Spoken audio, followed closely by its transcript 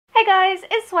Hey guys,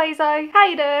 it's Swayzo. How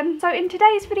you doing? So in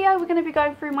today's video we're going to be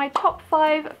going through my top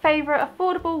 5 favourite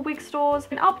affordable wig stores,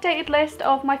 an updated list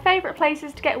of my favourite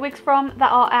places to get wigs from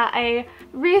that are at a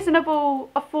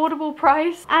reasonable, affordable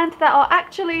price and that are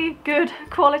actually good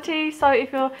quality. So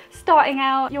if you're starting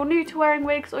out, you're new to wearing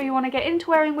wigs, or you want to get into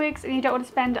wearing wigs and you don't want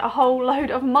to spend a whole load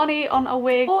of money on a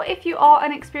wig, or if you are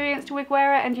an experienced wig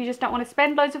wearer and you just don't want to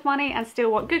spend loads of money and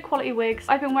still want good quality wigs.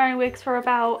 I've been wearing wigs for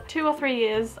about 2 or 3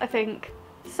 years, I think.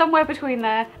 Somewhere between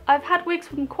there. I've had wigs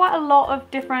from quite a lot of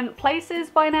different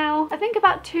places by now. I think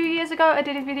about 2 years ago I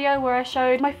did a video where I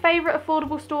showed my favourite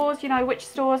affordable stores, you know, which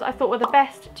stores I thought were the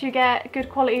best to get good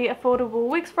quality affordable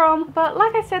wigs from. But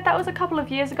like I said, that was a couple of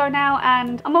years ago now,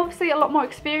 and I'm obviously a lot more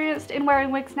experienced in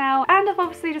wearing wigs now, and I've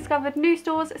obviously discovered new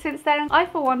stores since then. I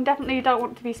for one definitely don't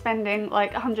want to be spending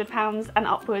like £100 and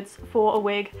upwards for a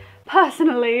wig.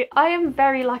 Personally, I am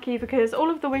very lucky because all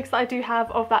of the wigs that I do have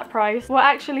of that price were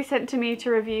actually sent to me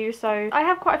to review, so I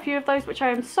have quite a few of those which I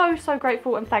am so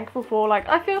grateful and thankful for. Like,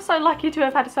 I feel so lucky to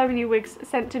have had so many wigs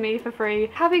sent to me for free.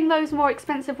 Having those more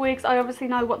expensive wigs, I obviously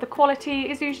know what the quality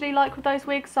is usually like with those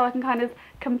wigs, so I can kind of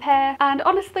compare, and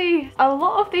honestly a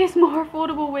lot of these more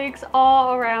affordable wigs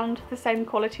are around the same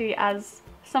quality as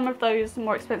some of those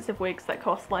more expensive wigs that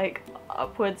cost like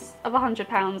upwards of £100,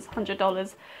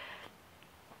 $100.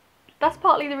 That's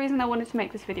partly the reason I wanted to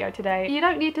make this video today. You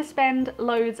don't need to spend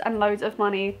loads and loads of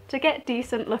money to get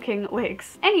decent looking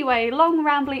wigs. Anyway, long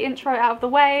rambly intro out of the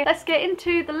way, let's get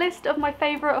into the list of my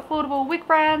favourite affordable wig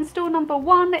brands. Store number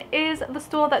 1 is the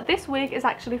store that this wig is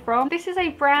actually from. This is a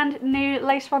brand new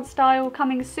lace front style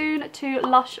coming soon to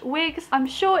Lush Wigs. I'm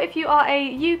sure if you are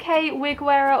a UK wig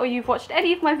wearer or you've watched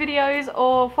any of my videos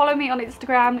or follow me on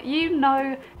Instagram, you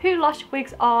know who Lush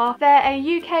Wigs are. They're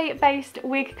a UK based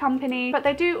wig company, but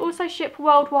they do also ship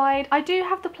worldwide. I do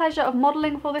have the pleasure of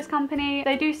modelling for this company.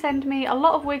 They do send me a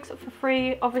lot of wigs for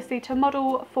free, obviously, to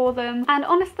model for them, and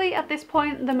honestly at this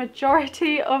point the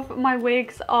majority of my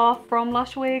wigs are from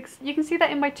Lush Wigs. You can see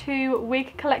that in my 2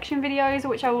 wig collection videos,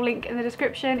 which I will link in the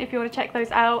description if you want to check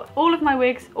those out. All of my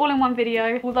wigs all in one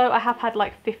video, although I have had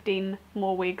like 15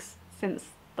 more wigs since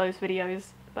those videos.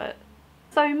 But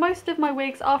so most of my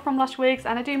wigs are from Lush Wigs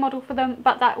and I do model for them,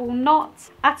 but that will not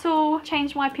at all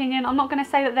change my opinion. I'm not going to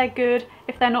say that they're good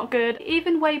if they're not good.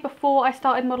 Even way before I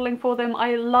started modelling for them,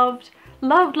 I loved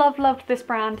this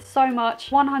brand so much.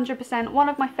 100% one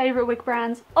of my favourite wig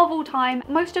brands of all time.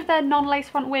 Most of their non-lace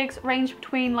front wigs range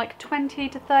between like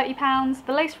 £20 to £30.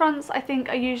 The lace fronts I think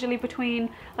are usually between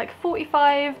like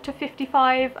 45 to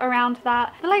 55, around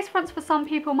that. The lace fronts for some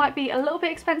people might be a little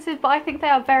bit expensive, but I think they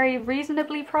are very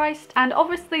reasonably priced, and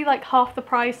obviously like half the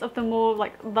price of the more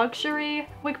like luxury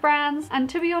wig brands. And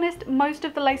to be honest, most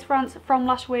of the lace fronts from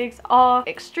Lush Wigs are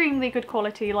extremely good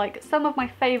quality. Like, some of my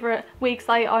favourite wigs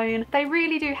I own, they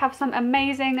really do have some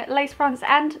amazing lace fronts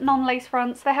and non-lace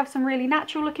fronts. They have some really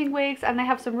natural looking wigs and they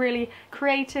have some really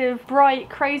creative, bright,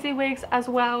 crazy wigs as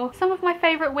well. Some of my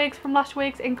favourite wigs from Lush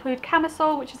Wigs include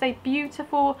Camisole, which is a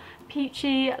beautiful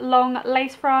peachy long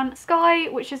lace front, Sky,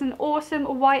 which is an awesome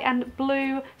white and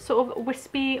blue sort of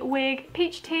wispy wig,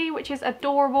 Peach Tea, which is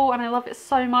adorable and I love it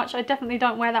so much. I definitely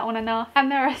don't wear that one enough,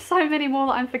 and there are so many more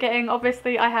that I'm forgetting.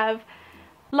 Obviously I have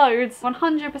loads.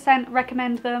 100%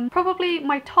 recommend them. Probably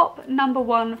my top number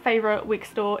 1 favourite wig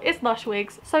store is Lush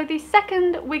Wigs. So the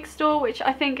second wig store, which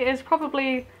I think is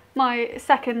probably my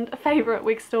second favourite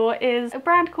wig store, is a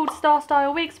brand called Star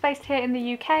Style Wigs based here in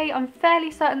the UK. I'm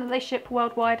fairly certain that they ship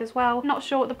worldwide as well. Not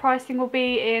sure what the pricing will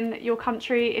be in your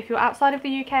country if you're outside of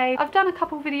the UK. I've done a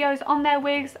couple videos on their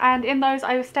wigs and in those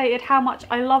I've stated how much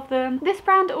I love them. This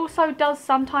brand also does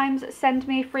sometimes send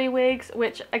me free wigs,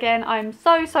 which again I'm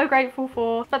so grateful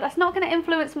for, but that's not going to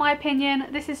influence my opinion.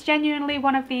 This is genuinely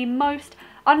one of the most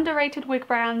underrated wig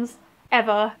brands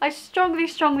ever. I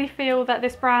strongly feel that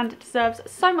this brand deserves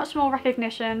so much more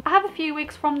recognition. I have a few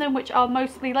wigs from them which are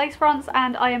mostly lace fronts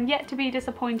and I am yet to be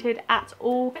disappointed at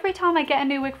all. Every time I get a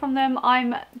new wig from them,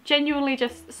 I'm genuinely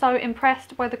just so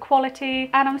impressed by the quality,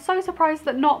 and I'm so surprised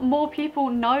that not more people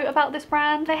know about this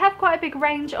brand. They have quite a big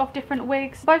range of different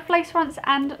wigs, both lace fronts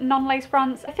and non-lace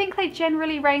fronts. I think they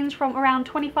generally range from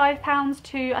around £25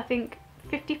 to I think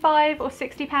 £55 or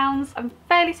 £60. I'm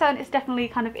fairly certain it's definitely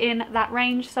kind of in that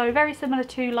range, so very similar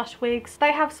to Lush Wigs.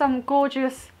 They have some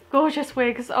gorgeous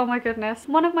wigs, oh my goodness.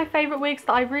 One of my favourite wigs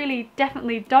that I really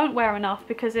definitely don't wear enough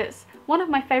because it's one of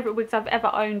my favourite wigs I've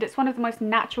ever owned. It's one of the most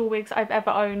natural wigs I've ever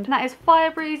owned, and that is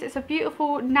Fire Breeze. It's a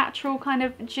beautiful natural kind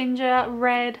of ginger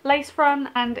red lace front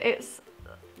and it's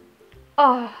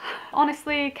Oh,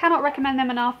 honestly, cannot recommend them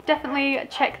enough. Definitely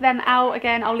check them out.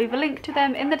 Again, I'll leave a link to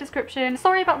them in the description.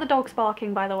 Sorry about the dogs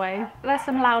barking, by the way. There's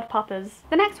some loud puppers.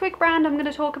 The next wig brand I'm going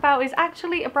to talk about is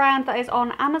actually a brand that is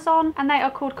on Amazon, and they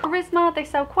are called Charisma. They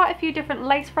sell quite a few different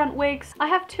lace front wigs. I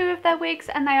have 2 of their wigs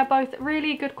and they are both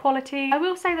really good quality. I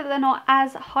will say that they're not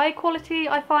as high quality,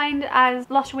 I find, as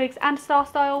Lush Wigs and Star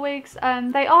Style wigs.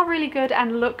 They are really good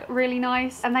and look really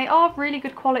nice, and they are really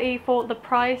good quality for the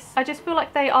price. I just feel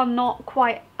like they are not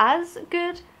quite as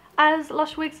good as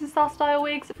Lush Wigs and Star Style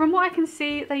wigs. From what I can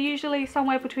see, they're usually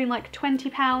somewhere between like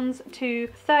 £20 to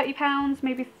 £30,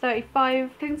 maybe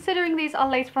 35. Considering these are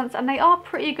lace fronts and they are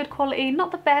pretty good quality,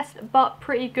 not the best, but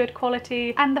pretty good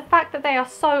quality. And the fact that they are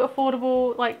so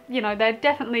affordable, like, you know, they're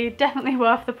definitely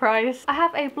worth the price. I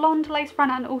have a blonde lace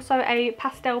front and also a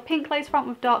pastel pink lace front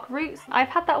with dark roots. I've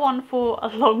had that one for a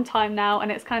long time now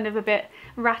and it's kind of a bit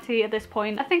ratty at this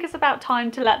point. I think it's about time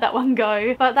to let that one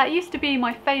go. But that used to be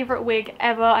my favourite wig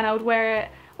ever, and I would wear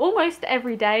it almost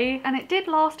every day, and it did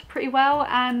last pretty well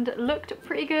and looked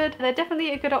pretty good. They're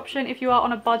definitely a good option if you are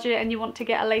on a budget and you want to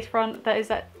get a lace front that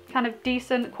is at kind of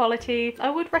decent quality. I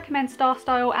would recommend Star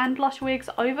Style and Lush Wigs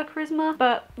over Charisma,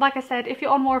 but like I said, if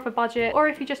you're on more of a budget or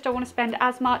if you just don't want to spend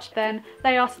as much, then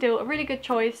they are still a really good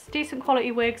choice. Decent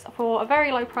quality wigs for a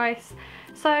very low price.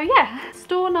 So yeah,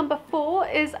 store number 4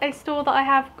 is a store that I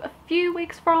have a few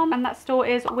wigs from, and that store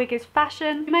is Wigs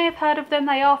Fashion. You may have heard of them,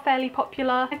 they are fairly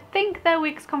popular. I think their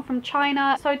wigs come from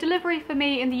China, so delivery for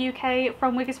me in the UK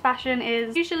from Wigs Fashion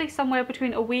is usually somewhere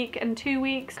between a week and 2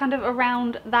 weeks, kind of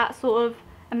around that sort of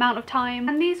amount of time.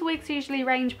 And these wigs usually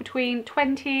range between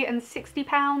 £20 and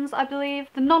 £60, I believe.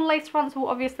 The non-lace fronts will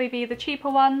obviously be the cheaper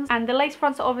ones, and the lace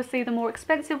fronts are obviously the more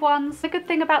expensive ones. The good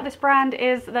thing about this brand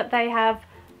is that they have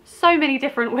so many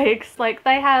different wigs. Like,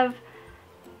 they have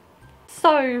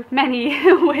so many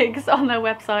wigs on their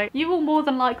website. You will more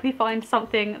than likely find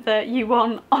something that you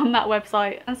want on that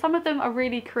website, and some of them are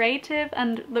really creative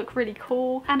and look really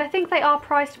cool, and I think they are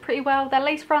priced pretty well. Their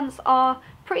lace fronts are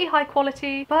pretty high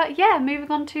quality. But yeah, moving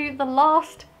on to the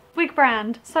last wig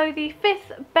brand. So the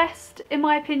 5th best, in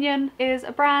my opinion, is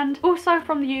a brand also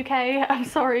from the UK. I'm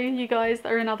sorry you guys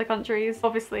that are in other countries.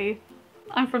 Obviously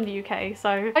I'm from the UK,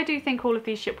 so I do think all of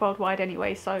these ship worldwide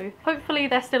anyway, so hopefully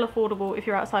they're still affordable if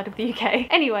you're outside of the UK.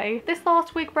 Anyway, this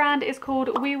last wig brand is called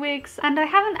Wigs, and I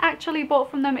haven't actually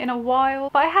bought from them in a while,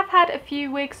 but I have had a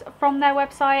few wigs from their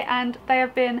website and they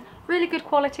have been really good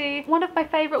quality. One of my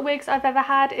favourite wigs I've ever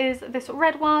had is this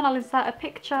red one. I'll insert a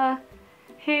picture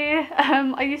here.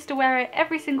 I used to wear it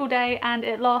every single day and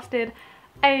it lasted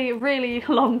a really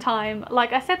long time.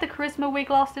 Like I said, the Charisma wig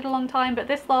lasted a long time, but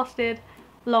this lasted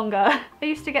longer. I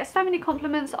used to get so many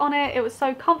compliments on it. It was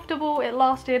so comfortable, it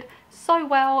lasted so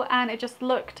well, and it just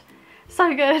looked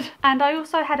so good. And I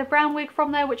also had a brown wig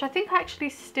from there, which I think I actually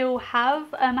still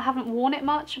have. I haven't worn it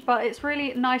much, but it's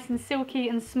really nice and silky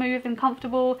and smooth and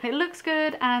comfortable. It looks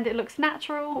good and it looks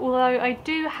natural, although I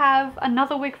do have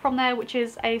another wig from there which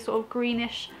is a sort of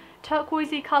greenish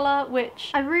turquoisey colour,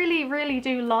 which I really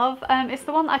do love. It's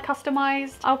the one that I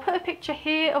customised. I'll put a picture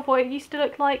here of what it used to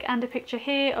look like and a picture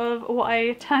here of what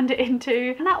I turned it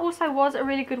into, and that also was a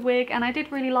really good wig and I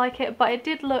did really like it, but it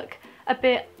did look a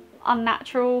bit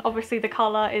unnatural. Obviously the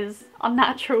colour is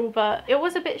unnatural, but it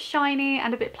was a bit shiny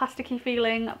and a bit plasticky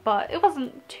feeling, but it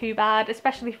wasn't too bad,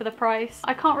 especially for the price.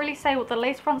 I can't really say what the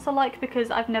lace fronts are like because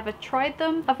I've never tried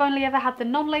them. I've only ever had the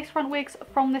non-lace front wigs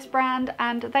from this brand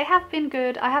and they have been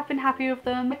good. I have been happy with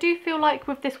them. I do feel like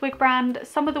with this wig brand,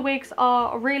 some of the wigs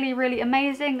are really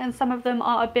amazing and some of them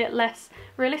are a bit less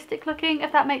realistic looking,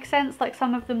 if that makes sense. Like,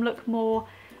 some of them look more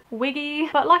wiggy.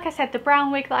 But like I said, the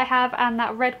brown wig that I have and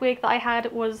that red wig that I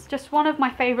had was just one of my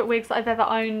favourite wigs that I've ever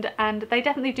owned, and they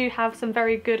definitely do have some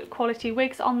very good quality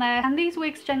wigs on there. And these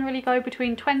wigs generally go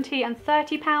between £20 and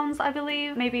 £30, I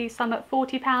believe, maybe some at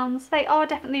 £40. They are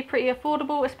definitely pretty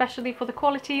affordable, especially for the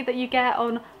quality that you get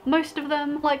on most of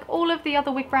them. Like all of the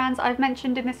other wig brands I've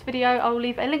mentioned in this video, I'll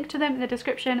leave a link to them in the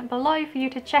description below for you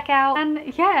to check out.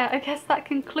 And yeah, I guess that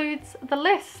concludes the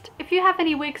list. If you have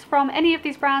any wigs from any of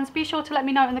these brands, be sure to let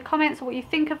me know in the comments what you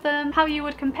think of them, how you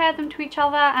would compare them to each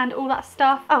other and all that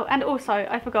stuff. Oh, and also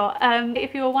I forgot,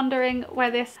 if you were wondering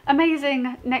where this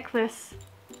amazing necklace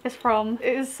is from,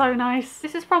 it is so nice.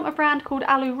 This is from a brand called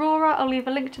Alurora. I'll leave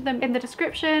a link to them in the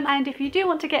description, and if you do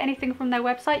want to get anything from their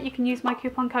website, you can use my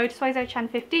coupon code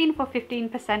SuezoChan15 for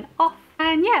 15% off.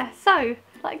 And yeah, so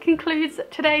that concludes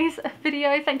today's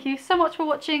video. Thank you so much for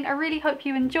watching. I really hope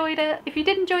you enjoyed it. If you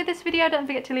did enjoy this video, don't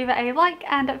forget to leave it a like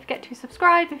and don't forget to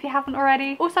subscribe if you haven't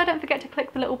already. Also, don't forget to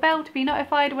click the little bell to be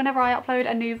notified whenever I upload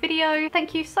a new video.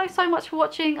 Thank you so much for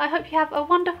watching. I hope you have a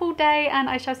wonderful day and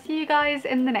I shall see you guys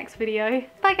in the next video.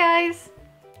 Bye guys!